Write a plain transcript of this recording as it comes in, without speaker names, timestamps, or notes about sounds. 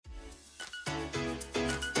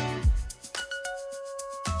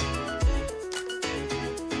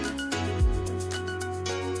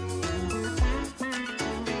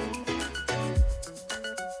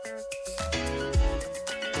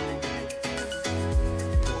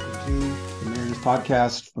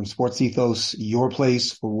podcast from Sports Ethos, your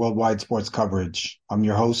place for worldwide sports coverage. I'm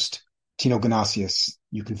your host, Tino Ganasius.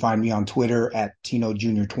 You can find me on Twitter at Tino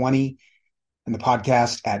Jr. 20 and the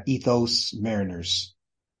podcast at Ethos Mariners.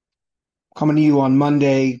 Coming to you on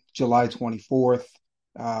Monday, July 24th,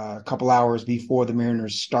 a couple hours before the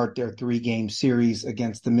Mariners start their 3-game series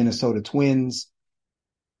against the Minnesota Twins.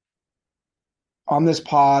 On this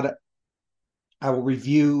pod, I will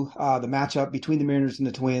review the matchup between the Mariners and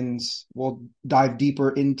the Twins. We'll dive deeper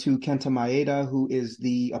into Kenta Maeda, who is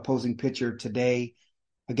the opposing pitcher today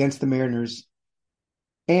against the Mariners.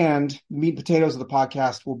 And meat and potatoes of the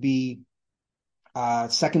podcast will be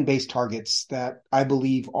second base targets that I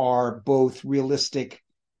believe are both realistic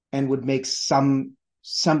and would make some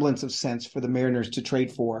semblance of sense for the Mariners to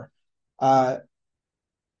trade for.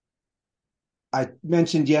 I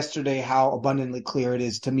mentioned yesterday how abundantly clear it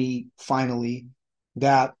is to me, finally,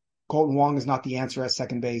 that Kolten Wong is not the answer at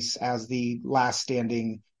second base as the last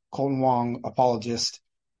standing Kolten Wong apologist.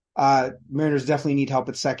 Mariners definitely need help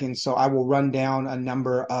at second, so I will run down a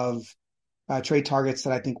number of trade targets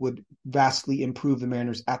that I think would vastly improve the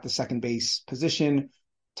Mariners at the second base position,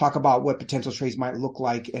 talk about what potential trades might look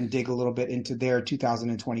like, and dig a little bit into their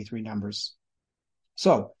 2023 numbers.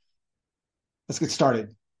 So let's get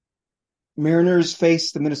started. Mariners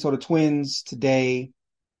face the Minnesota Twins today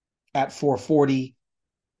at 4:40.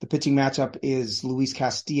 The pitching matchup is Luis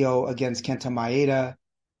Castillo against Kenta Maeda.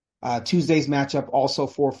 Tuesday's matchup, also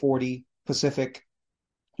 4:40 Pacific,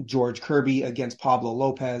 George Kirby against Pablo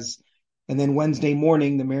Lopez. And then Wednesday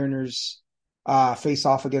morning, the Mariners face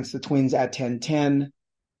off against the Twins at 10:10.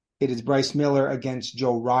 It is Bryce Miller against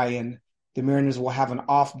Joe Ryan. The Mariners will have an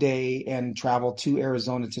off day and travel to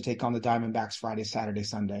Arizona to take on the Diamondbacks Friday, Saturday,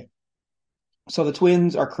 Sunday. So the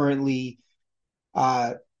Twins are currently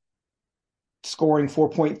scoring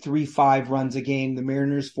 4.35 runs a game. The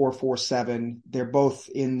Mariners 4.47. They're both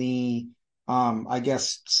in the,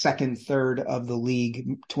 second third of the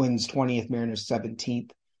league. Twins 20th, Mariners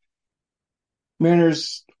 17th.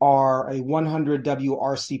 Mariners are a 100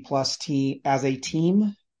 WRC plus team as a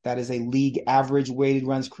team. That is a league average weighted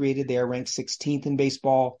runs created. They are ranked 16th in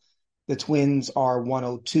baseball. The Twins are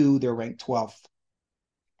 102. They're ranked 12th.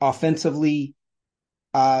 Offensively,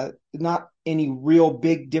 not any real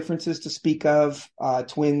big differences to speak of.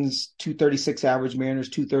 Twins 236 average, Mariners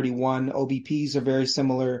 231. OBPs are very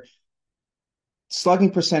similar. Slugging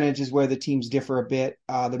percentage is where the teams differ a bit.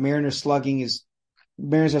 The Mariners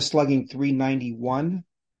are slugging 391,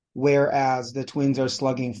 whereas the Twins are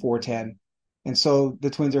slugging 410. And so the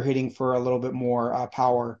Twins are hitting for a little bit more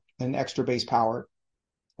power and extra base power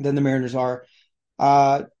than the Mariners are.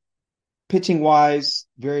 Pitching wise,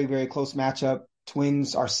 very, very close matchup.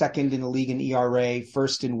 Twins are second in the league in ERA,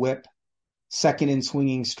 first in WHIP, second in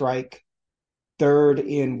swinging strike, third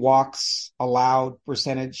in walks allowed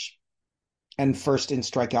percentage, and first in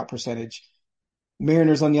strikeout percentage.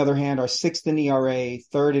 Mariners, on the other hand, are sixth in ERA,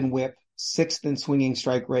 third in WHIP, sixth in swinging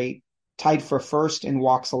strike rate, tied for first in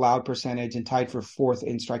walks allowed percentage, and tied for fourth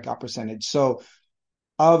in strikeout percentage. So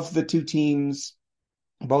of the two teams,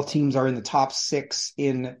 both teams are in the top 6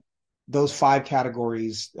 in those 5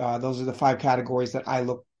 categories. Those are the 5 categories that I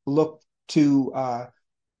look to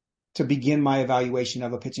begin my evaluation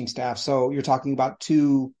of a pitching staff. So you're talking about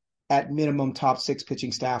 2 at minimum top 6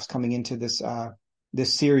 pitching staffs coming into this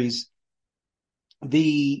series.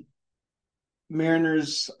 The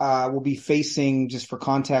Mariners will be facing, just for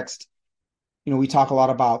context, we talk a lot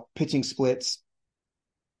about pitching splits.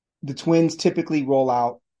 The Twins typically roll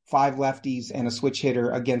out 5 lefties and a switch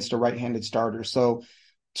hitter against a right-handed starter. So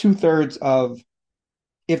 2/3 of,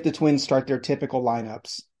 if the Twins start their typical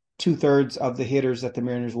lineups, 2/3 of the hitters that the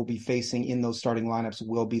Mariners will be facing in those starting lineups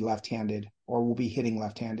will be left-handed or will be hitting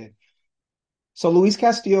left-handed. So Luis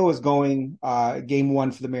Castillo is going game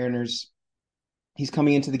 1 for the Mariners. He's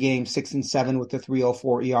coming into the game 6-7 with a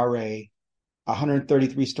 3.04 ERA,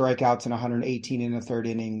 133 strikeouts and 118 in the third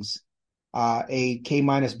innings, a K-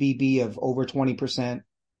 BB of over 20%,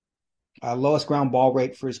 lowest ground ball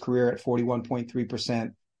rate for his career at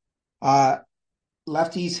 41.3%.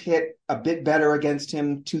 Lefties hit a bit better against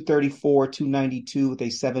him, 234, 292 with a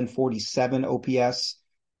 747 OPS.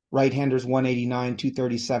 Right-handers 189,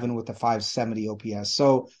 237 with a 570 OPS.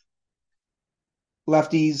 So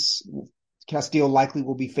lefties, Castillo likely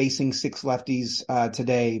will be facing 6 lefties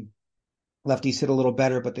today. Lefties hit a little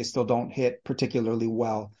better, but they still don't hit particularly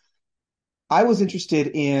well. I was interested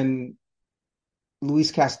in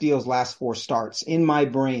Luis Castillo's last 4 starts. In my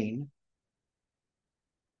brain,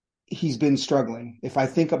 he's been struggling. If I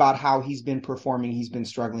think about how he's been performing, he's been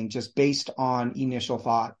struggling just based on initial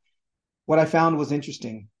thought. What I found was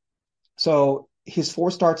interesting. So his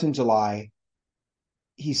 4 starts in July,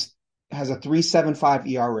 he's has a 3.75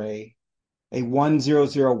 ERA, a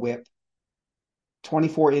 1.00 whip,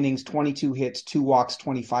 24 innings, 22 hits, 2 walks,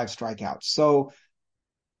 25 strikeouts. So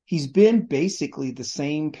he's been basically the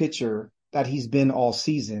same pitcher that he's been all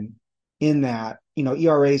season, in that,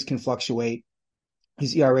 ERAs can fluctuate.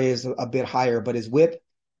 His ERA is a bit higher, but his whip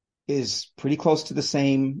is pretty close to the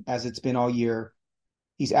same as it's been all year.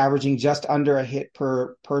 He's averaging just under a hit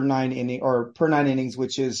per 9 innings, or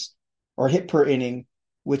hit per inning,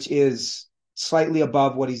 which is slightly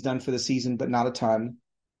above what he's done for the season, but not a ton.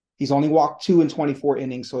 He's only walked 2 in 24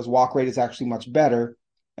 innings, so his walk rate is actually much better.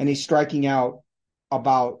 And he's striking out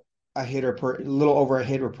about a little over a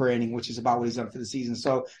hitter per inning, which is about what he's done for the season.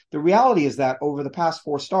 So the reality is that over the past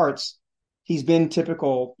 4 starts, he's been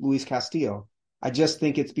typical Luis Castillo. I just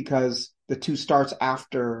think it's because the 2 starts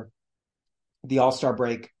after the All-Star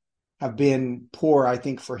break have been poor, I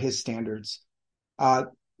think, for his standards.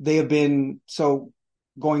 They have been, so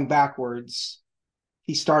going backwards,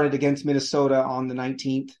 he started against Minnesota on the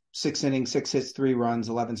 19th, 6 innings, 6 hits, 3 runs,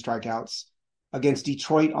 11 strikeouts. Against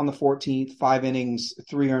Detroit on the 14th, 5 innings,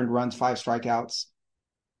 3 earned runs, 5 strikeouts.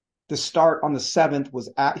 The start on the 7th was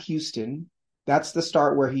at Houston. That's the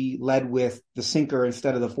start where he led with the sinker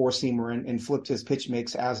instead of the 4-seamer and flipped his pitch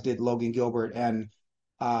mix, as did Logan Gilbert and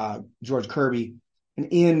George Kirby. And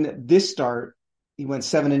in this start, he went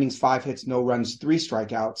 7 innings, 5 hits, no runs, 3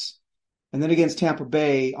 strikeouts. And then against Tampa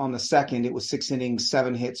Bay on the 2nd, it was 6 innings,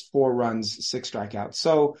 7 hits, 4 runs, 6 strikeouts.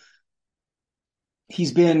 So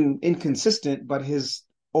he's been inconsistent, but his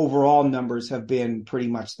overall numbers have been pretty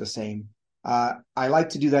much the same. I like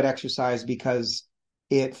to do that exercise because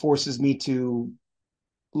it forces me to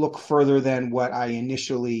look further than what I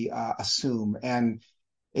initially assume. And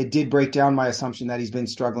it did break down my assumption that he's been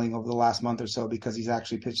struggling over the last month or so, because he's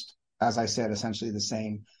actually pitched, as I said, essentially the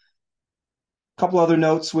same. A couple other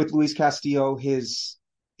notes with Luis Castillo. He is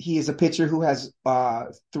a pitcher who has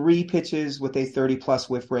 3 pitches with a 30-plus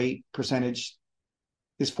whiff rate percentage.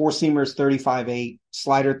 His 4-seamer is 35.8,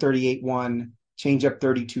 slider 38.1, changeup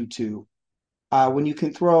 32.2. When you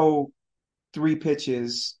can throw 3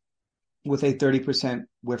 pitches with a 30%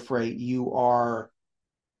 whiff rate, you are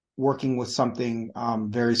working with something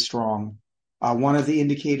very strong. One of the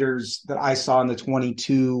indicators that I saw in the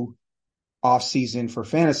 22 offseason for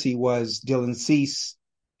fantasy was Dylan Cease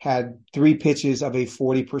had 3 pitches of a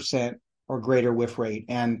 40% or greater whiff rate.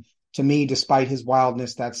 And to me, despite his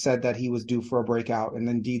wildness, that said that he was due for a breakout. And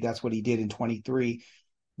indeed, that's what he did in 23.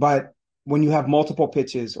 But when you have multiple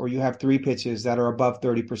pitches, or you have 3 pitches that are above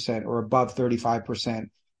 30% or above 35%,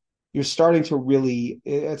 you're starting to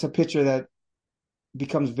it's a pitcher that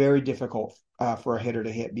becomes very difficult for a hitter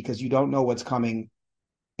to hit, because you don't know what's coming,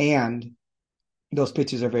 and those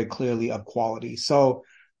pitches are very clearly of quality. So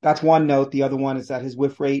that's one note. The other one is that his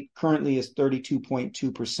whiff rate currently is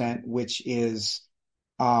 32.2%, which is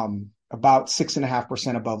about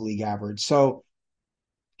 6.5% above league average. So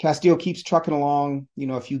Castillo keeps trucking along.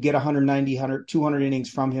 If you get 190, 200 innings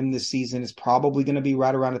from him this season, it's probably going to be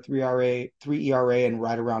right around a 3 ERA and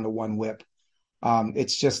right around a 1 whip.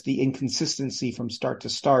 It's just the inconsistency from start to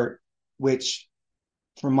start, which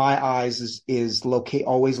from my eyes is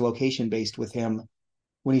always location based with him.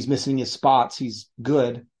 When he's missing his spots, he's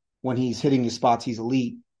good. When he's hitting his spots, he's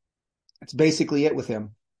elite. That's basically it with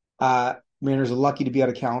him. Mariners are lucky to be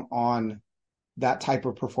able to count on that type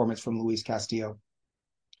of performance from Luis Castillo.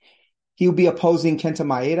 He will be opposing Kenta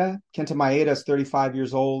Maeda. Kenta Maeda is 35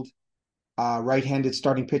 years old, right-handed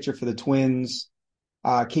starting pitcher for the Twins.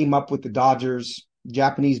 Came up with the Dodgers,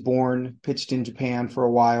 Japanese-born, pitched in Japan for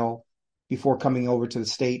a while before coming over to the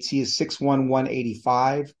States. He is 6'1",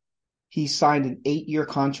 185. He signed an 8-year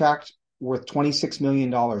contract worth $26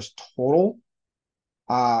 million total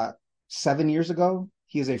 7 years ago.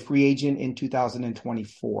 He is a free agent in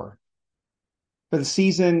 2024. For the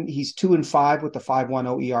season, he's 2-5 with a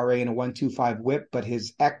 5.10 ERA and a 1.25 WHIP, but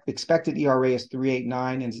his expected ERA is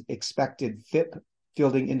 3.89 and his expected FIP,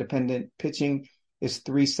 fielding independent pitching, is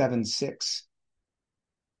 3.76.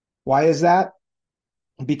 Why is that?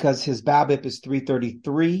 Because his BABIP is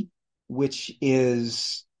 333, which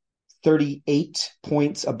is 38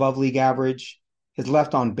 points above league average. His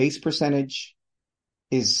left on base percentage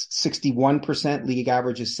is 61%. League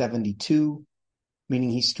average is 72, meaning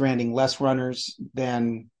he's stranding less runners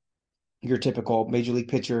than your typical major league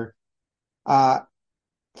pitcher.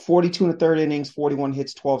 42 and a third innings, 41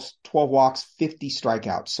 hits, 12 walks, 50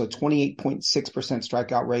 strikeouts. So 28.6%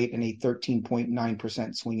 strikeout rate and a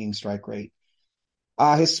 13.9% swinging strike rate.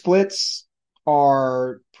 His splits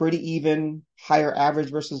are pretty even, higher average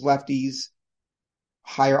versus lefties,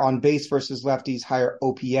 higher on base versus lefties, higher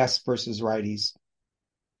OPS versus righties.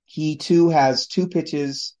 He too has two of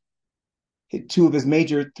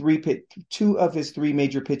his three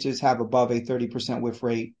major pitches have above a 30% whiff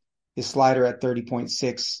rate. His slider at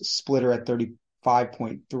 30.6, splitter at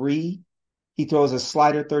 35.3. He throws a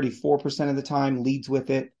slider 34% of the time, leads with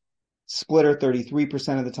it. Splitter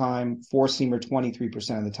 33% of the time, four-seamer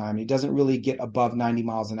 23% of the time. He doesn't really get above 90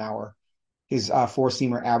 miles an hour. His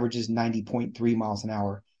four-seamer averages 90.3 miles an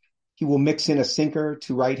hour. He will mix in a sinker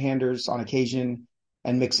to right-handers on occasion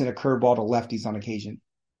and mix in a curveball to lefties on occasion.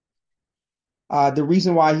 The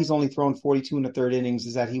reason why he's only thrown 42 in the third innings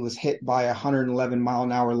is that he was hit by a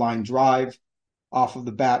 111-mile-an-hour line drive off of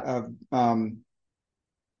the bat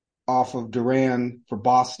off of Duran for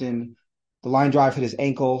Boston. The line drive hit his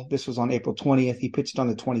ankle. This was on April 20th. He pitched on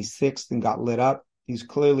the 26th and got lit up. He's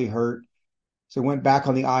clearly hurt. So he went back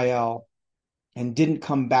on the IL and didn't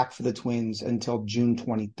come back for the Twins until June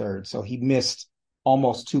 23rd. So he missed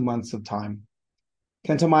almost 2 months of time.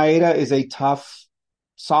 Kenta Maeda is a tough,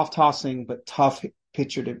 soft-tossing, but tough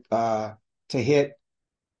pitcher to hit.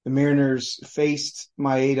 The Mariners faced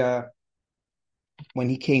Maeda when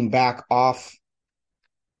he came back off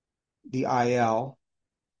the IL.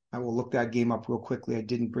 I will look that game up real quickly. I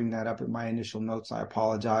didn't bring that up in my initial notes. I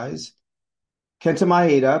apologize. Kenta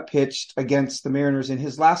Maeda pitched against the Mariners in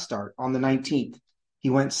his last start on the 19th. He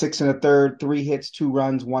went 6 1/3, 3 hits, 2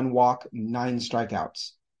 runs, 1 walk, 9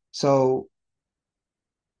 strikeouts. So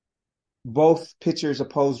both pitchers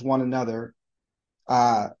opposed one another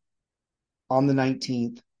on the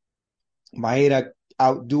 19th. Maeda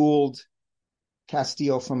outdueled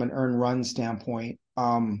Castillo from an earned run standpoint.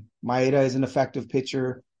 Maeda is an effective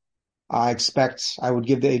pitcher. I would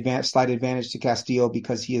give the slight advantage to Castillo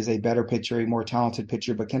because he is a better pitcher, a more talented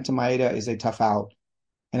pitcher, but Kenta Maeda is a tough out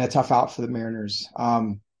and a tough out for the Mariners.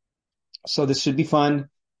 So this should be fun.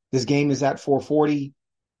 This game is at 4:40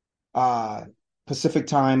 Pacific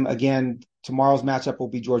time. Again, tomorrow's matchup will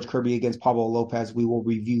be George Kirby against Pablo Lopez. We will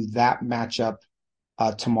review that matchup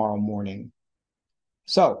tomorrow morning.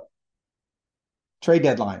 So, trade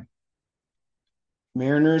deadline.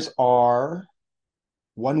 Mariners are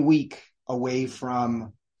 1 week away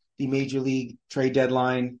from the Major League trade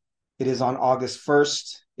deadline. It is on August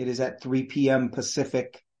 1st. It is at 3 p.m.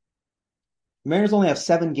 Pacific. Mariners only have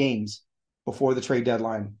 7 games before the trade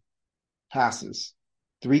deadline passes.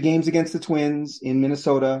 3 games against the Twins in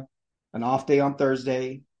Minnesota, an off day on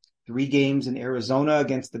Thursday, 3 games in Arizona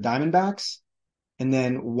against the Diamondbacks, and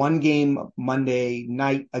then 1 game Monday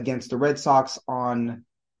night against the Red Sox on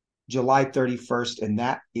July 31st, and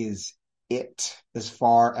that is it as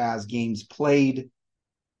far as games played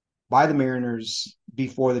by the Mariners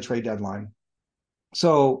before the trade deadline.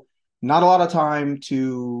 So not a lot of time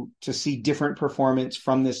to see different performance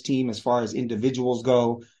from this team as far as individuals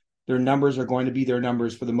go. Their numbers are going to be their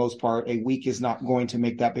numbers for the most part. A week is not going to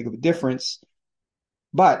make that big of a difference.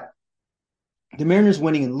 But the Mariners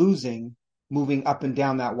winning and losing, moving up and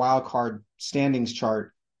down that wild card standings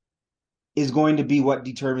chart, is going to be what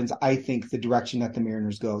determines, I think, the direction that the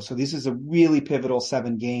Mariners go. So this is a really pivotal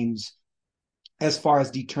 7 games as far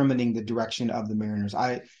as determining the direction of the Mariners.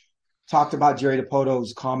 I talked about Jerry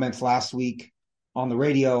DiPoto's comments last week on the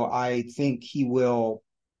radio. I think he will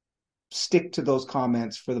stick to those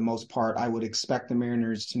comments for the most part. I would expect the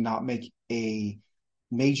Mariners to not make a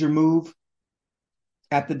major move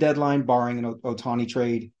at the deadline, barring an Ohtani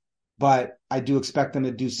trade. But I do expect them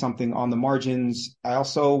to do something on the margins. I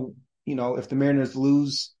also, if the Mariners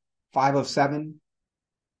lose 5 of 7,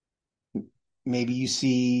 maybe you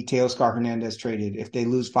see Teoscar Hernandez traded. If they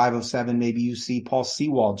lose 5 of 7, maybe you see Paul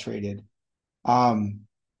Sewald traded.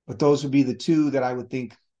 But those would be the 2 that I would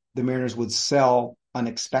think the Mariners would sell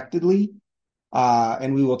unexpectedly.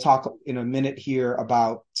 And we will talk in a minute here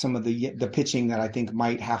about some of the pitching that I think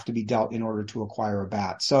might have to be dealt in order to acquire a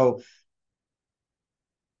bat. So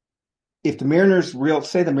if the Mariners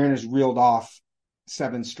reeled off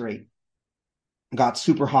 7 straight, got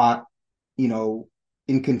super hot,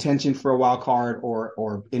 in contention for a wild card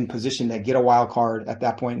or in position to get a wild card at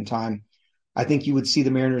that point in time, I think you would see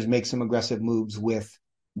the Mariners make some aggressive moves with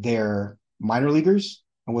their minor leaguers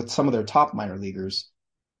and with some of their top minor leaguers.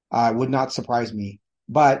 Would not surprise me.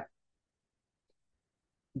 But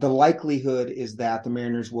the likelihood is that the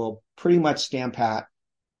Mariners will pretty much stand pat,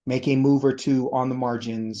 make a move or 2 on the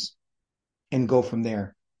margins, and go from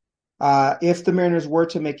there. If the Mariners were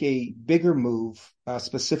to make a bigger move,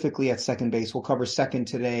 specifically at second base, we'll cover second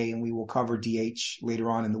today, and we will cover DH later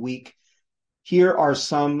on in the week. Here are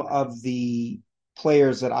some of the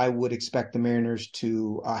players that I would expect the Mariners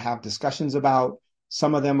to have discussions about.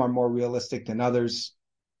 Some of them are more realistic than others.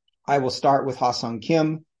 I will start with Ha-Seong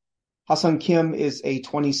Kim. Ha-Seong Kim is a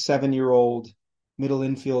 27-year-old middle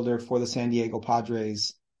infielder for the San Diego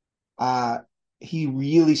Padres. He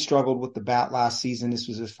really struggled with the bat last season. This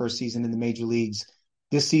was his first season in the major leagues.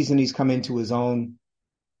 This season, he's come into his own.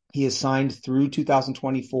 He is signed through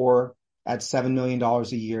 2024 at $7 million a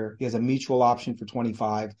year. He has a mutual option for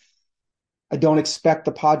 25. I don't expect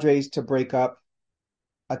the Padres to break up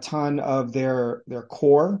a ton of their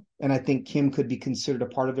core, and I think Kim could be considered a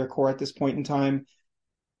part of their core at this point in time.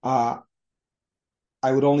 I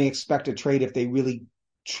would only expect a trade if they really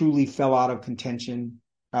truly fell out of contention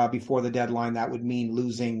before the deadline. That would mean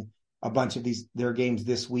losing a bunch of their games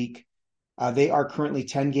this week. They are currently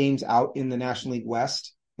 10 games out in the National League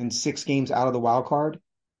West and 6 games out of the wild card.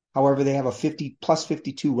 However, they have a 50 plus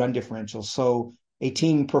 52 run differential. So a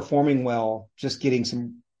team performing well, just getting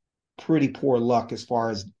some pretty poor luck as far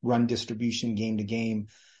as run distribution game to game.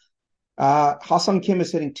 Ha-Seong Kim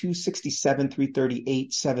is hitting 267,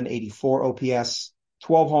 338, 784 OPS,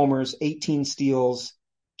 12 homers, 18 steals,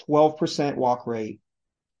 12% walk rate,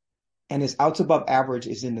 and his outs above average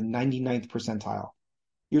is in the 99th percentile.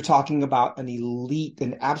 You're talking about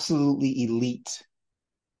an absolutely elite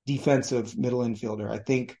defensive middle infielder. I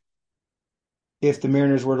think if the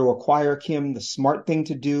Mariners were to acquire Kim, the smart thing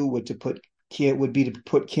to do would be to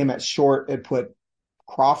put Kim at short and put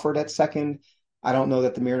Crawford at second. I don't know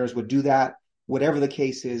that the Mariners would do that. Whatever the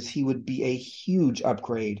case is, he would be a huge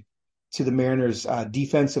upgrade to the Mariners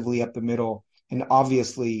defensively up the middle, and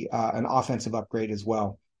obviously an offensive upgrade as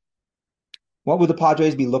well. What would the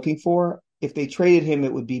Padres be looking for? If they traded him,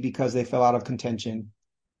 it would be because they fell out of contention.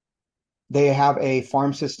 They have a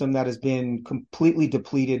farm system that has been completely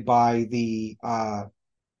depleted by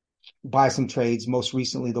some trades, most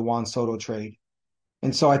recently the Juan Soto trade.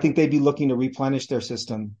 And so I think they'd be looking to replenish their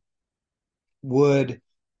system. Would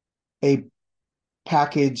a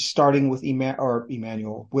package starting with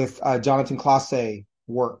Jonathan Clase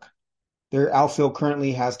work? Their outfield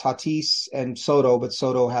currently has Tatis and Soto, but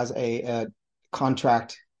Soto has a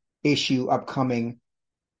contract issue upcoming.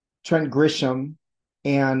 Trent Grisham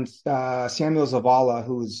and Samuel Zavala,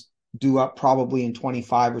 who's due up probably in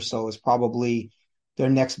 25 or so, is probably their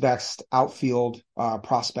next best outfield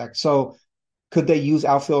prospect. So could they use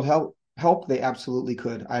outfield help? They absolutely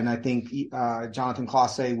could. And I think Jonathan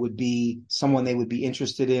Clase would be someone they would be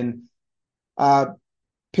interested in.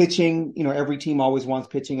 Pitching, every team always wants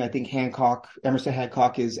pitching. I think Emerson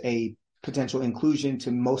Hancock is a potential inclusion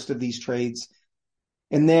to most of these trades.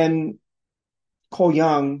 And then Cole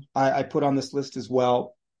Young, I put on this list as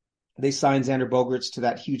well. They signed Xander Bogaerts to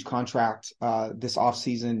that huge contract this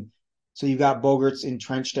offseason. So you got Bogaerts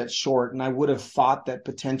entrenched at short, and I would have thought that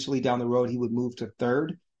potentially down the road he would move to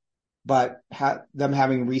third. But them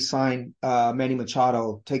having re-signed Manny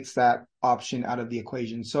Machado takes that option out of the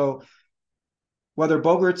equation. So whether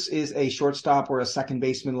Bogaerts is a shortstop or a second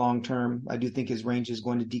baseman long-term, I do think his range is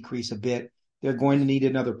going to decrease a bit. They're going to need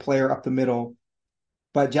another player up the middle.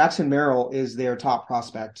 But Jackson Merrill is their top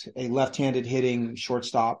prospect, a left-handed hitting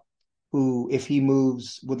shortstop who, if he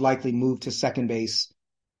moves, would likely move to second base.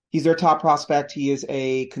 He's their top prospect. He is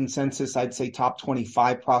a consensus, I'd say, top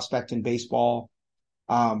 25 prospect in baseball.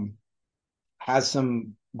 Has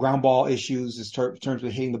some ground ball issues in terms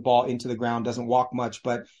of hitting the ball into the ground, doesn't walk much,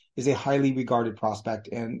 but is a highly regarded prospect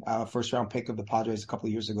and first-round pick of the Padres a couple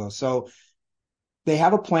of years ago. So they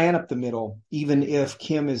have a plan up the middle, even if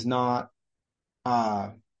Kim is not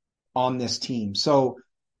on this team. So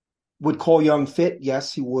would Cole Young fit?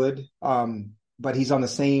 Yes, he would. But he's on the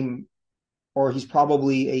same, or he's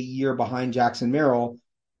probably a year behind Jackson Merrill.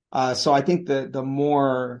 So I think the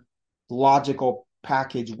more logical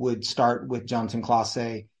package would start with Jonathan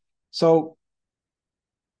Clase. So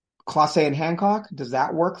Clase and Hancock, does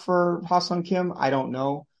that work for Ha-Seong Kim? I don't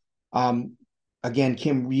know. Again,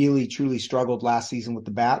 Kim really, truly struggled last season with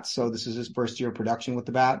the bat. So this is his first year of production with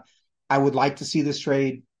the bat. I would like to see this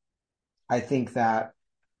trade. I think that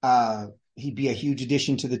he'd be a huge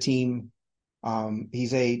addition to the team.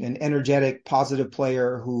 He's an energetic, positive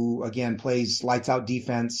player who, again, plays lights out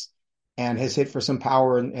defense and has hit for some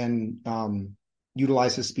power and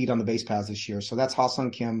utilized his speed on the base paths this year. So that's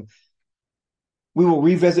Ha-Seong Kim. We will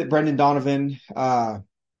revisit Brendan Donovan,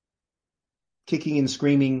 kicking and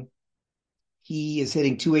screaming. He is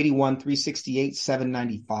hitting 281, 368,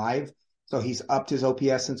 795. So he's upped his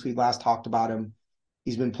OPS since we last talked about him.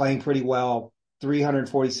 He's been playing pretty well.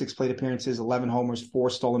 346 plate appearances, 11 homers, 4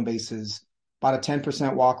 stolen bases, about a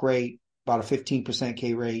 10% walk rate, about a 15%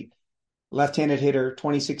 K rate. Left-handed hitter,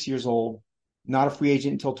 26 years old, not a free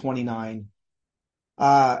agent until 29.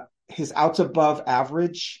 His outs above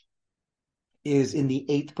average is in the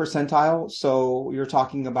 8th percentile. So you're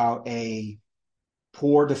talking about a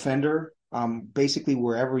poor defender, basically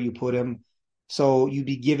wherever you put him. So you'd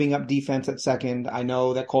be giving up defense at second. I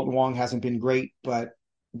know that Colton Wong hasn't been great, but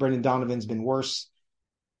Brendan Donovan's been worse.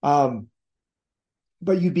 But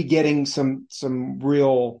you'd be getting some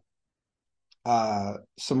real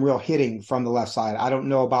hitting from the left side. I don't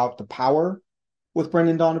know about the power with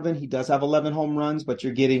Brendan Donovan. He does have 11 home runs, but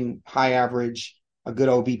you're getting high average, a good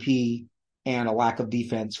OBP, and a lack of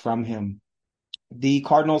defense from him. The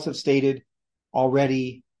Cardinals have stated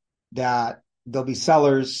already that they'll be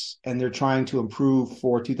sellers and they're trying to improve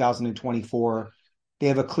for 2024. They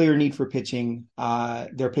have a clear need for pitching.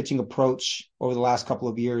 Their pitching approach over the last couple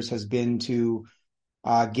of years has been to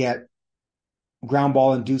get ground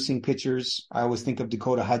ball inducing pitchers. I always think of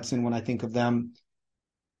Dakota Hudson when I think of them.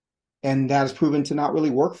 And that has proven to not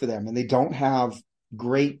really work for them. And they don't have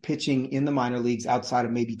great pitching in the minor leagues outside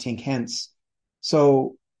of maybe Tink Hence.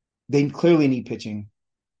 So they clearly need pitching.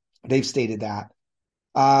 They've stated that.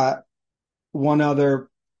 One other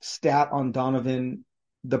stat on Donovan,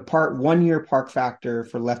 the 1 year park factor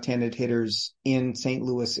for left-handed hitters in St.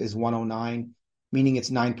 Louis is 109, meaning it's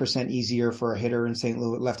 9% easier for a hitter in St.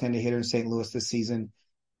 Louis, left-handed hitter in St. Louis this season.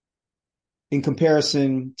 In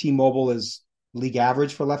comparison, T-Mobile is league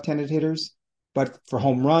average for left-handed hitters, but for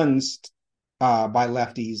home runs by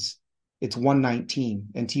lefties, it's 119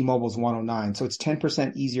 and T-Mobile's 109. So it's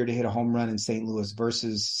 10% easier to hit a home run in St. Louis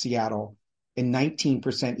versus Seattle, and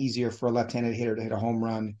 19% easier for a left-handed hitter to hit a home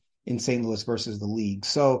run in St. Louis versus the league.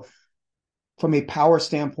 So from a power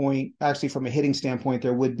standpoint, actually from a hitting standpoint,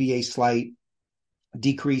 there would be a slight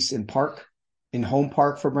decrease in home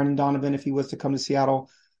park for Brendan Donovan if he was to come to Seattle.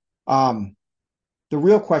 The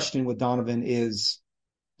real question with Donovan is,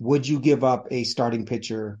 would you give up a starting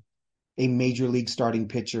pitcher, a major league starting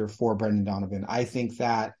pitcher for Brendan Donovan? I think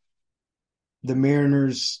that the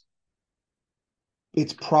Mariners,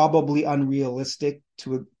 it's probably unrealistic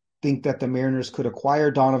to think that the Mariners could acquire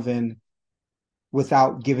Donovan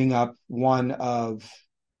without giving up one of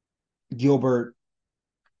Gilbert,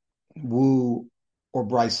 Woo, or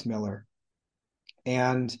Bryce Miller.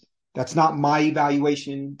 And that's not my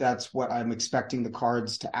evaluation. That's what I'm expecting the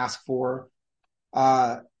Cards to ask for.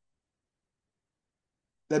 That'd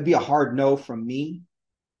be a hard no from me.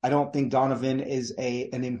 I don't think Donovan is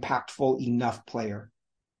an impactful enough player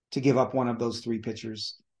to give up one of those three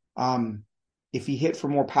pitchers. If he hit for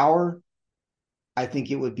more power, I think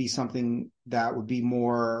it would be something that would be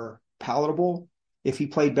more palatable. If he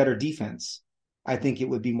played better defense, I think it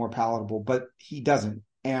would be more palatable, but he doesn't.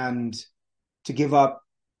 And to give up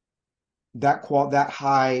that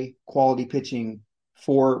high quality pitching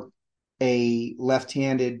for a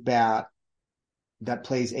left-handed bat that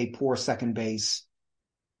plays a poor second base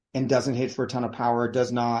and doesn't hit for a ton of power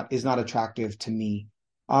is not attractive to me.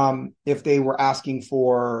 If they were asking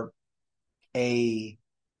for a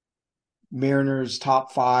Mariners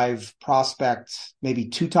top 5 prospect, maybe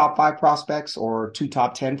 2 top 5 prospects or 2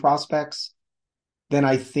 top 10 prospects, then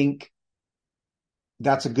I think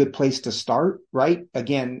that's a good place to start, right?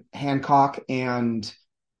 Again, Hancock and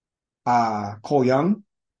Cole Young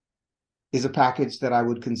is a package that I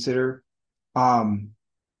would consider.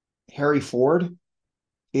 Harry Ford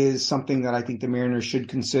is something that I think the Mariners should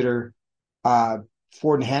consider.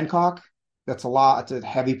 Ford and Hancock, that's a lot. It's a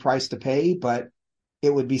heavy price to pay, but it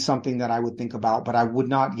would be something that I would think about. But I would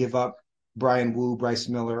not give up Brian Woo, Bryce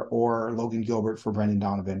Miller, or Logan Gilbert for Brendan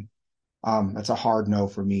Donovan. That's a hard no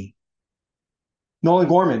for me. Nolan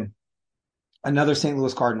Gorman, another St.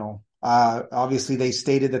 Louis Cardinal. Obviously, they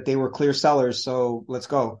stated that they were clear sellers, so let's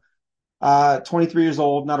go. 23 years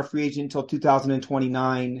old, not a free agent until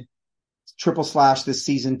 2029. Triple slash this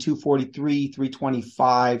season, 243,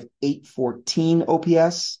 325, 814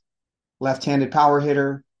 OPS. Left-handed power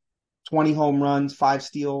hitter, 20 home runs, 5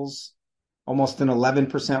 steals, almost an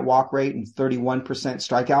 11% walk rate and 31%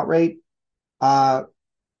 strikeout rate.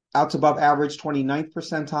 Outs above average, 29th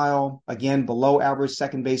percentile. Again, below average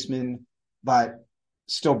second baseman, but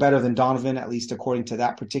still better than Donovan, at least according to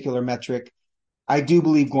that particular metric. I do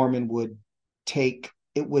believe Gorman would take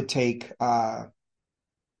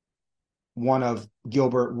one of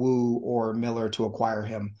Gilbert, Woo, or Miller to acquire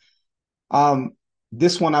him.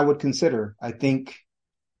 This one I would consider. I think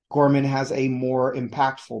Gorman has a more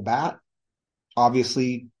impactful bat.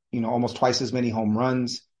 Obviously, almost twice as many home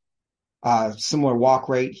runs, similar walk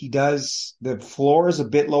rate. The floor is a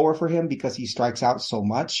bit lower for him because he strikes out so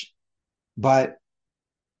much, but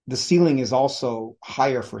the ceiling is also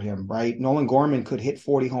higher for him, right? Nolan Gorman could hit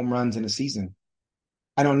 40 home runs in a season.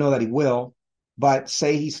 I don't know that he will, but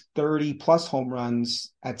say he's 30 plus home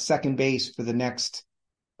runs at second base for the next,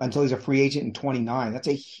 until he's a free agent in 29. That's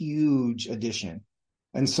a huge addition.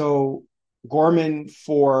 And so Gorman,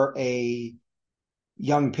 for a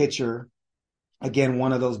young pitcher, again,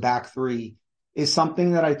 one of those back three, is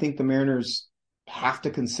something that I think the Mariners have to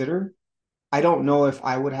consider. I don't know if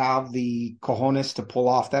I would have the cojones to pull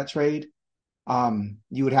off that trade.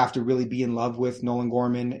 You would have to really be in love with Nolan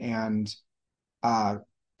Gorman and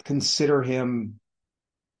consider him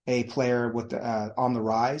a player with on the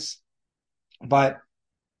rise. But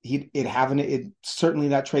certainly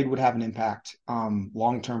that trade would have an impact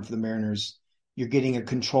long term for the Mariners. You're getting a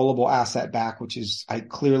controllable asset back, which is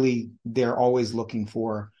clearly they're always looking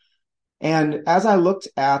for. And as I looked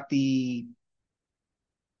at the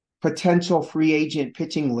potential free agent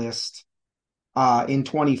pitching list in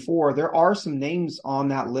 24, there are some names on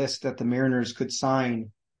that list that the Mariners could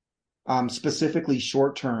sign, specifically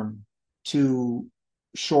short term, to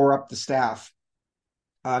shore up the staff.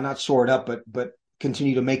 Not shore it up, but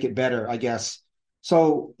continue to make it better, I guess.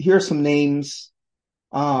 So here's some names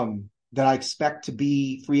that I expect to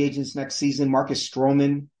be free agents next season. Marcus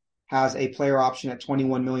Stroman has a player option at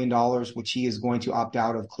 $21 million, which he is going to opt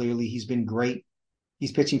out of. Clearly, he's been great.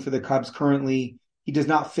 He's pitching for the Cubs currently. He does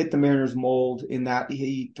not fit the Mariners mold in that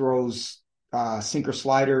he throws sinker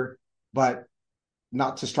slider, but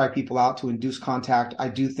not to strike people out, to induce contact. I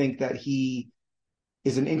do think that he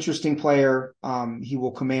is an interesting player. He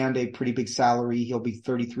will command a pretty big salary. He'll be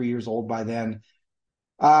 33 years old by then.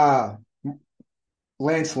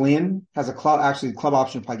 Lance Lynn has a club option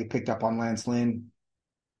will probably get picked up on Lance Lynn.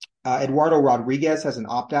 Eduardo Rodriguez has an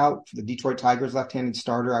opt-out for the Detroit Tigers, left-handed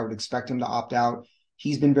starter. I would expect him to opt out.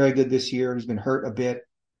 He's been very good this year. He's been hurt a bit,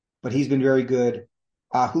 but he's been very good.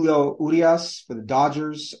 Julio Urias for the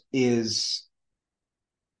Dodgers is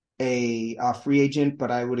a free agent, but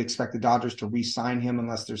I would expect the Dodgers to re-sign him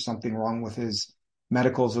unless there's something wrong with his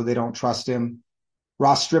medicals or they don't trust him.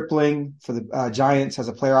 Ross Stripling for the Giants has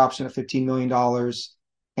a player option at $15 million.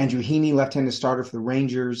 Andrew Heaney, left-handed starter for the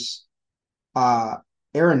Rangers.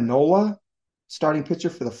 Aaron Nola, starting pitcher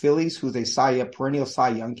for the Phillies, who's a perennial Cy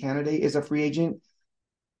Young candidate, is a free agent.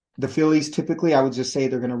 The Phillies, typically, I would just say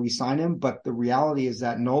they're going to re-sign him, but the reality is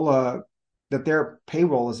that their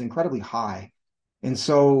payroll is incredibly high. And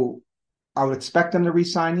so I would expect them to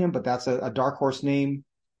re-sign him, but that's a dark horse name.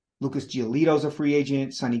 Lucas Giolito's a free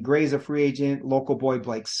agent. Sonny Gray's a free agent. Local boy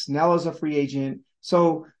Blake Snell is a free agent.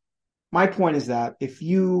 So my point is that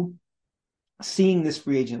seeing this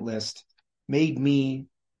free agent list made me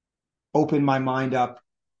open my mind up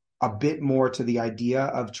a bit more to the idea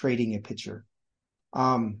of trading a pitcher.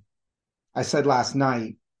 I said last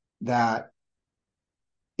night that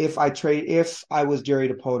if I was Jerry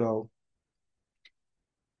Dipoto,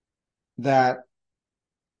 that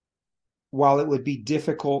while it would be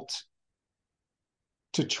difficult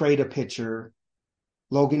to trade a pitcher,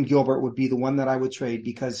 Logan Gilbert would be the one that I would trade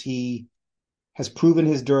because he has proven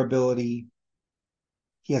his durability.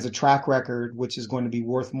 He has a track record, which is going to be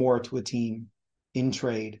worth more to a team in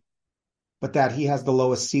trade, but that he has the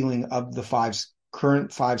lowest ceiling of the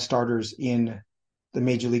current five starters in the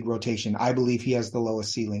major league rotation. I believe he has the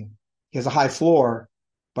lowest ceiling. He has a high floor,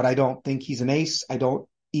 but I don't think he's an ace. I don't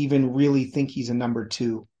even really think he's a number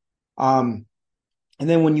two. And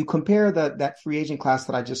then when you compare that free agent class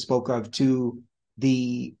that I just spoke of to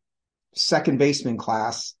the second baseman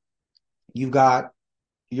class, you've got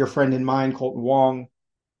your friend in mine, Colton Wong,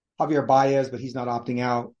 Javier Baez, but he's not opting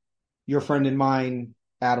out. Your friend in mine,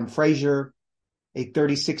 Adam Frazier, a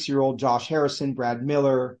 36-year-old Josh Harrison, Brad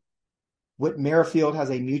Miller. Whit Merrifield has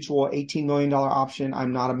a mutual $18 million option.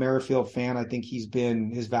 I'm not a Merrifield fan. I think his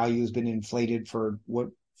value has been inflated for what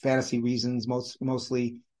fantasy reasons,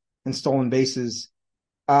 mostly, and stolen bases.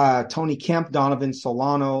 Tony Kemp, Donovan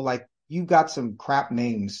Solano, you've got some crap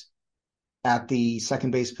names at the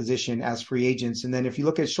second base position as free agents. And then if you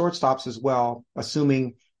look at shortstops as well,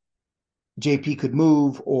 assuming JP could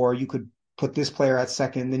move or you could put this player at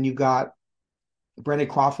second, then you've got Brandon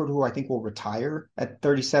Crawford, who I think will retire at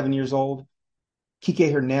 37 years old,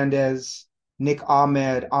 Kike Hernandez, Nick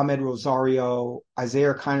Ahmed Rosario,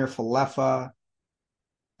 Isaiah Kiner-Falefa,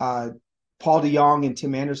 Paul DeJong and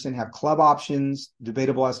Tim Anderson have club options,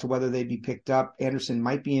 debatable as to whether they'd be picked up. Anderson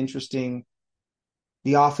might be interesting.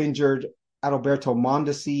 The off-injured Adalberto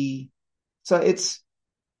Mondesi. So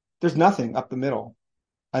there's nothing up the middle.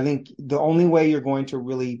 I think the only way you're going to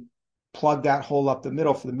really plug that hole up the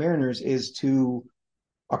middle for the Mariners is to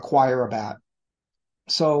acquire a bat.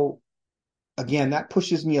 So again, that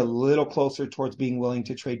pushes me a little closer towards being willing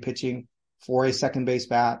to trade pitching for a second base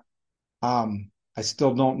bat. I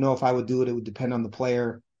still don't know if I would do it. It would depend on the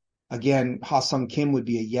player. Again, Ha-Sung Kim would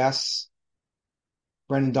be a yes.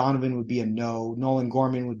 Brendan Donovan would be a no. Nolan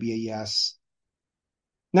Gorman would be a yes.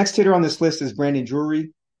 Next hitter on this list is Brandon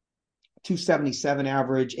Drury. 277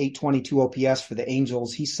 average, 822 OPS for the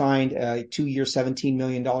Angels. He signed a 2-year, $17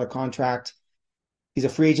 million contract. He's a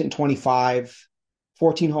free agent in 25,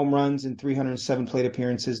 14 home runs and 307 plate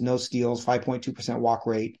appearances, no steals, 5.2% walk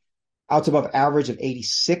rate. Outs above average of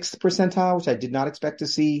 86th percentile, which I did not expect to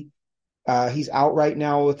see. He's out right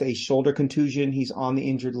now with a shoulder contusion. He's on the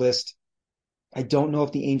injured list. I don't know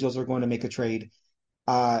if the Angels are going to make a trade.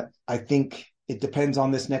 I think it depends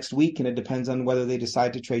on this next week, and it depends on whether they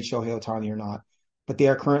decide to trade Shohei Ohtani or not. But they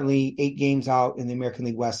are currently 8 games out in the American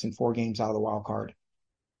League West and 4 games out of the wild card.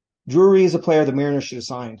 Drury is a player the Mariners should have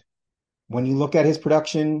signed. When you look at his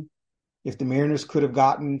production, if the Mariners could have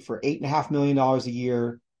gotten for $8.5 million a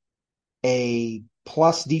year a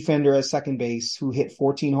plus defender at second base who hit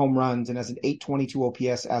 14 home runs and has an 822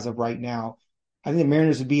 OPS as of right now, I think the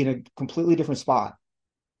Mariners would be in a completely different spot.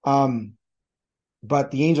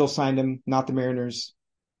 But the Angels signed him, not the Mariners.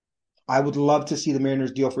 I would love to see the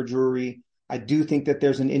Mariners deal for Drury. I do think that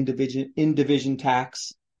there's an in-division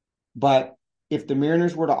tax, but if the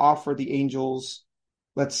Mariners were to offer the Angels,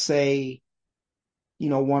 let's say,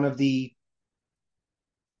 one of the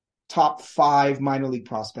top 5 minor league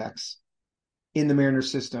prospects in the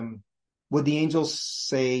Mariners system, would the Angels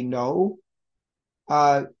say no?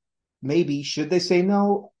 Maybe. Should they say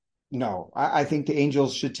no? No. I think the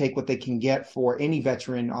Angels should take what they can get for any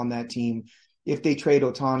veteran on that team. If they trade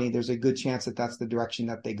Ohtani, there's a good chance that that's the direction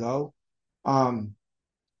that they go. And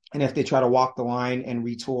if they try to walk the line and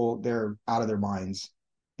retool, they're out of their minds,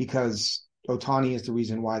 because Ohtani is the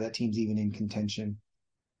reason why that team's even in contention.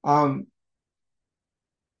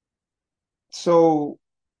 So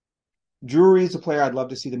Drury is a player I'd love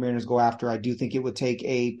to see the Mariners go after. I do think it would take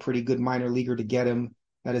a pretty good minor leaguer to get him.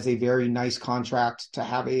 That is a very nice contract to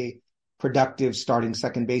have a productive starting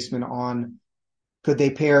second baseman on. Could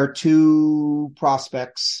they pair 2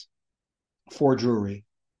 prospects for Drury?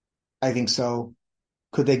 I think so.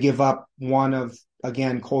 Could they give up one of,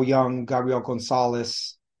 again, Cole Young, Gabriel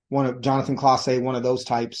Gonzalez, one of Jonathan Clase, one of those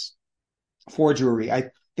types for Drury?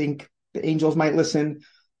 I think the Angels might listen,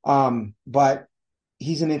 but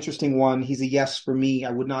he's an interesting one. He's a yes for me.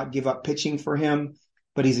 I would not give up pitching for him,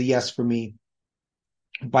 but he's a yes for me.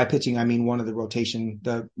 By pitching, I mean one of the rotation,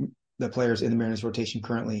 the players in the Mariners rotation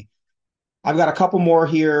currently. I've got a couple more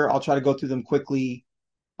here. I'll try to go through them quickly.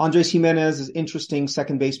 Andres Gimenez is interesting,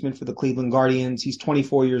 second baseman for the Cleveland Guardians. He's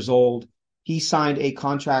 24 years old. He signed a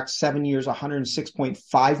contract, 7 years,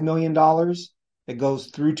 $106.5 million that goes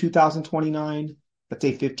through 2029. That's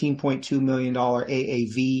a $15.2 million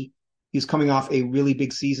AAV. He's coming off a really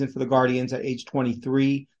big season for the Guardians at age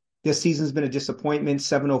 23. This season's been a disappointment,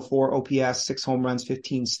 704 OPS, 6 home runs,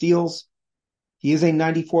 15 steals. He is a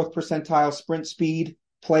 94th percentile sprint speed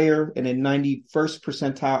player and a 91st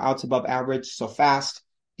percentile outs above average, so fast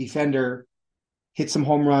defender, hit some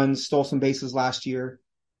home runs, stole some bases last year.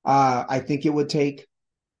 I think it would take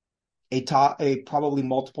probably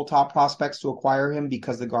multiple top prospects to acquire him,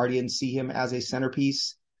 because the Guardians see him as a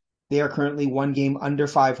centerpiece. They are currently 1 game under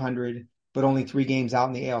 500, but only 3 games out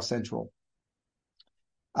in the AL Central.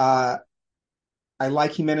 I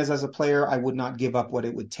like Gimenez as a player. I would not give up what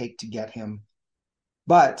it would take to get him.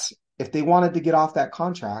 But if they wanted to get off that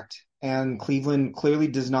contract, and Cleveland clearly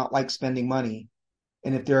does not like spending money,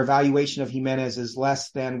 and if their evaluation of Gimenez is less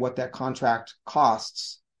than what that contract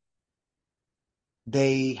costs,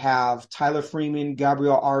 they have Tyler Freeman,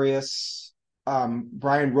 Gabriel Arias,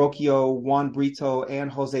 Brian Rocchio, Juan Brito, and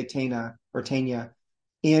Jose Tena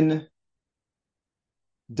in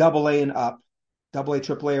AA and up, AA,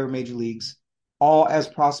 AAA, or major leagues, all as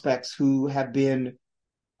prospects who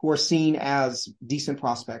are seen as decent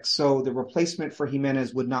prospects. So the replacement for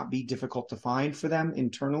Gimenez would not be difficult to find for them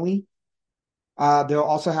internally. They'll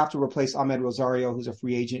also have to replace Ahmed Rosario, who's a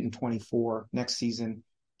free agent in 24 next season.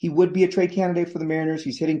 He would be a trade candidate for the Mariners.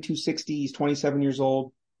 He's hitting 260. He's 27 years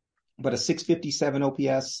old, but a 657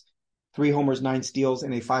 OPS, 3 homers, 9 steals,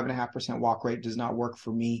 and a 5.5% walk rate does not work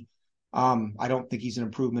for me. I don't think he's an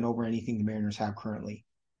improvement over anything the Mariners have currently.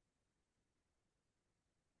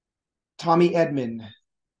 Tommy Edman,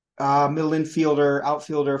 middle infielder,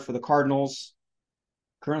 outfielder for the Cardinals,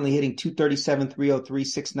 currently hitting 237, 303,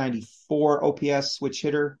 694 OPS, switch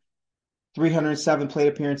hitter, 307 plate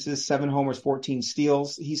appearances, 7 homers, 14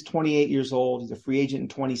 steals. He's 28 years old. He's a free agent in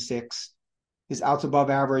 26. His outs above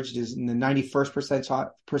average is in the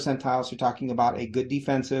 91st percentile. So you're talking about a good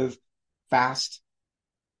defensive, fast,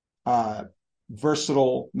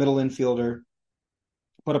 versatile middle infielder,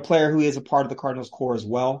 but a player who is a part of the Cardinals core as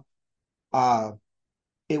well.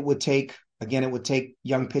 It would take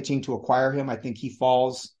young pitching to acquire him. I think he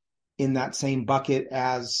falls in that same bucket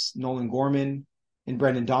as Nolan Gorman and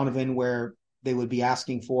Brendan Donovan, where they would be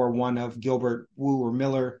asking for, one of Gilbert, Wu, or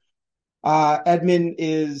Miller. Edman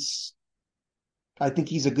is, I think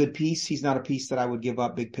he's a good piece. He's not a piece that I would give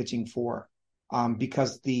up big pitching for,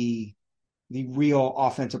 because the real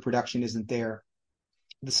offensive production isn't there.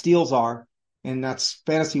 The steals are, and that's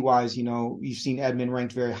fantasy wise. You've seen Edman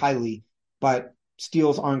ranked very highly, but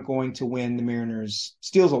steals aren't going to win the Mariners.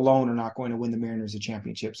 Steals alone are not going to win the Mariners a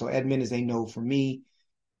championship. So Edman is a no for me.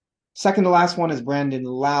 Second to last one is Brandon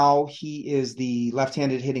Lowe. He is the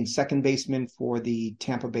left-handed hitting second baseman for the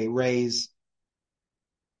Tampa Bay Rays.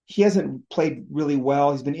 He hasn't played really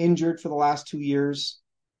well. He's been injured for the last 2 years.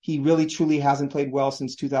 He really, truly hasn't played well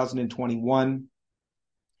since 2021.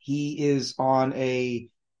 He is on a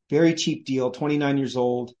very cheap deal, 29 years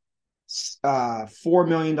old, $4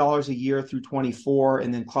 million a year through 24,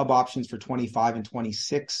 and then club options for 25 and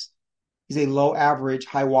 26. He's a low average,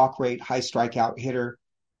 high walk rate, high strikeout hitter.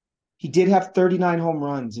 He did have 39 home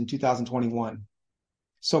runs in 2021.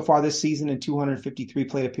 So far this season, in 253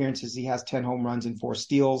 plate appearances, he has 10 home runs and 4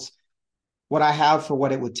 steals. What I have for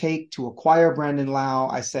what it would take to acquire Brandon Lowe,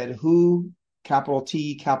 I said, who, capital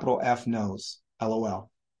T, capital F, knows, LOL.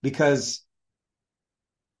 Because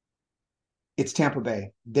it's Tampa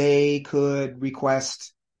Bay. They could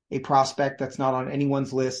request a prospect that's not on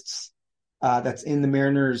anyone's lists, that's in the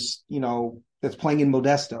Mariners, that's playing in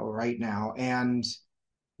Modesto right now. And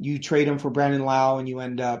you trade him for Brandon Lowe and you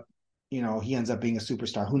end up, he ends up being a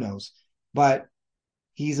superstar. Who knows? But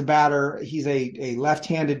he's a batter. He's a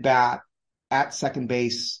left-handed bat at second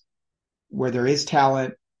base where there is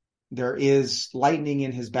talent. There is lightning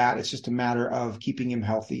in his bat. It's just a matter of keeping him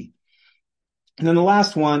healthy. And then the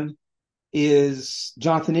last one is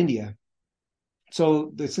Jonathan India.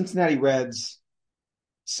 So the Cincinnati Reds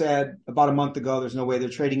said about a month ago, there's no way they're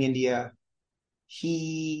trading India.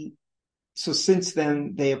 So since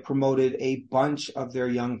then, they have promoted a bunch of their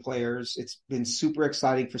young players. It's been super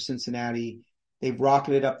exciting for Cincinnati. They've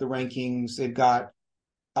rocketed up the rankings. They've got,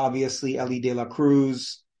 obviously, Elly De La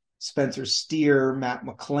Cruz, Spencer Steer, Matt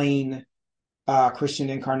McLain, Christian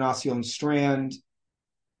Encarnacion Strand,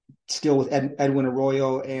 still with Edwin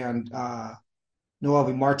Arroyo and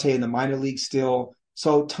Noelvi Marte in the minor league still.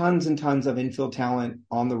 So tons and tons of infield talent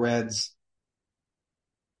on the Reds.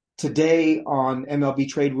 Today on MLB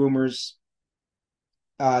Trade Rumors,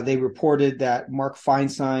 they reported that Mark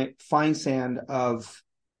Feinsand of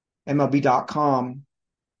MLB.com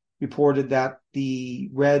reported that the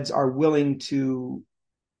Reds are willing to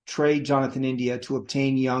trade Jonathan India to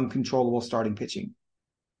obtain young, controllable starting pitching.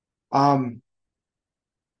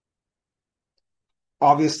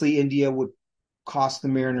 Obviously, India would cost the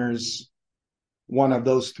Mariners one of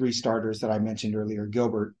those 3 starters that I mentioned earlier,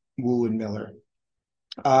 Gilbert, Wu, and Miller.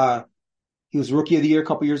 He was Rookie of the Year a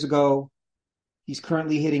couple years ago. He's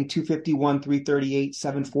currently hitting 251, 338,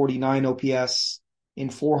 749 OPS in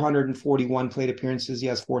 441 plate appearances. He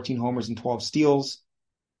has 14 homers and 12 steals,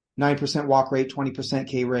 9% walk rate, 20%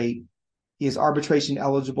 K rate. He is arbitration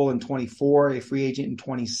eligible in 24, a free agent in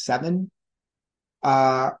 27.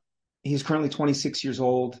 He's currently 26 years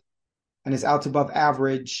old, and his outs above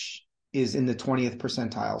average is in the 20th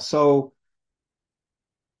percentile. So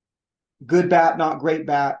good bat, not great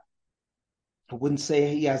bat. I wouldn't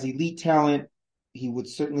say he has elite talent. He would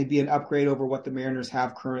certainly be an upgrade over what the Mariners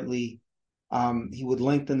have currently. He would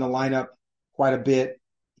lengthen the lineup quite a bit.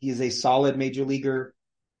 He is a solid major leaguer.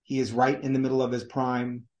 He is right in the middle of his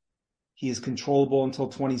prime. He is controllable until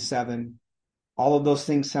 27. All of those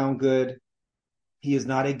things sound good. He is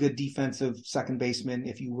not a good defensive second baseman.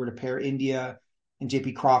 If you were to pair India and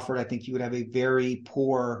J.P. Crawford, I think you would have a very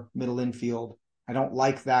poor middle infield. I don't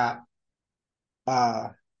like that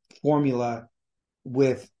formula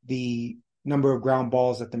with the number of ground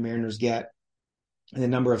balls that the Mariners get and the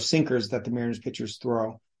number of sinkers that the Mariners pitchers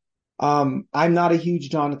throw. I'm not a huge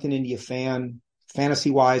Jonathan India fan.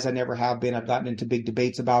 Fantasy-wise, I never have been. I've gotten into big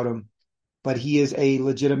debates about him. But he is a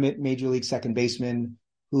legitimate major league second baseman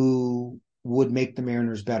who would make the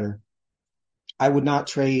Mariners better. I would not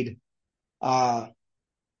trade either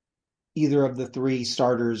of the 3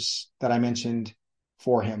 starters that I mentioned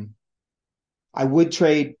for him. I would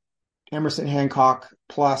trade Emerson Hancock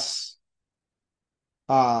plus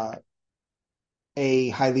a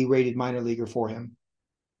highly rated minor leaguer for him.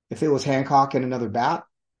 If it was Hancock and another bat,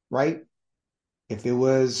 right? If it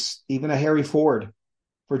was even a Harry Ford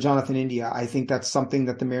for Jonathan India, I think that's something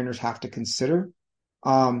that the Mariners have to consider.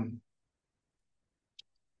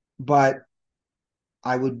 But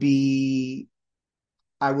I would be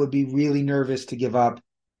really nervous to give up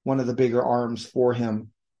one of the bigger arms for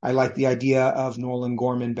him. I like the idea of Nolan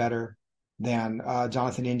Gorman better than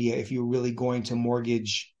Jonathan India if you're really going to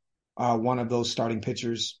mortgage one of those starting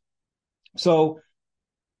pitchers. So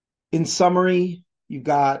in summary,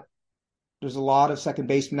 there's a lot of second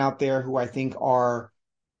basemen out there who I think are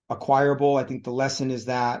acquirable. I think the lesson is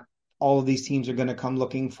that all of these teams are going to come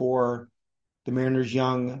looking for the Mariners'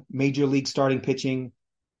 young major league starting pitching.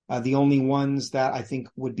 The only ones that I think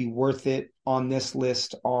would be worth it on this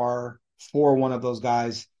list are, for one of those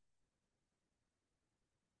guys,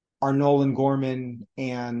 are Nolan Gorman,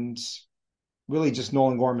 and really just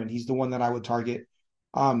Nolan Gorman. He's the one that I would target.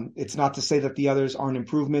 It's not to say that the others aren't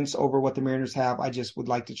improvements over what the Mariners have. I just would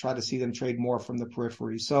like to try to see them trade more from the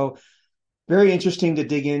periphery. So very interesting to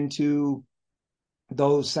dig into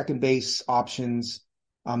those second base options.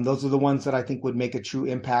 Those are the ones that I think would make a true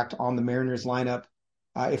impact on the Mariners lineup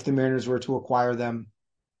if the Mariners were to acquire them.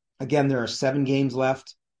 Again, there are 7 games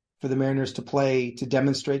left for the Mariners to play to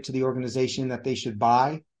demonstrate to the organization that they should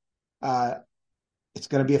buy. It's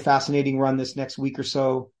going to be a fascinating run this next week or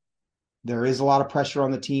so. There is a lot of pressure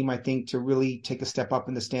on the team, I think, to really take a step up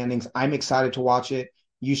in the standings. I'm excited to watch it.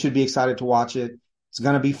 You should be excited to watch it. It's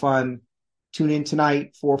going to be fun. Tune in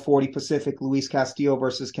tonight, 4:40 Pacific, Luis Castillo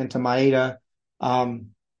versus Kenta Maeda.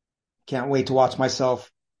 Can't wait to watch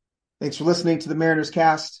myself. Thanks for listening to the Mariners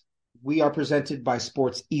Cast. We are presented by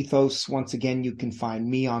Sports Ethos. Once again, you can find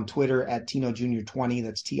me on Twitter at Tino Jr. 20.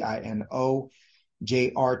 That's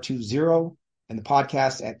TinoJR20. And the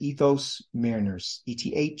podcast at Ethos Mariners,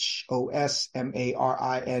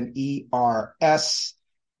 ETHOSMARINERS.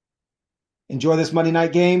 Enjoy this Monday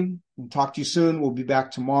night game. We'll talk to you soon. We'll be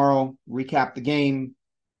back tomorrow, recap the game.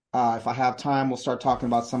 If I have time, we'll start talking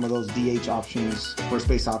about some of those DH options, first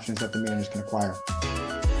base options that the Mariners can acquire.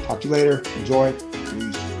 Talk to you later. Enjoy.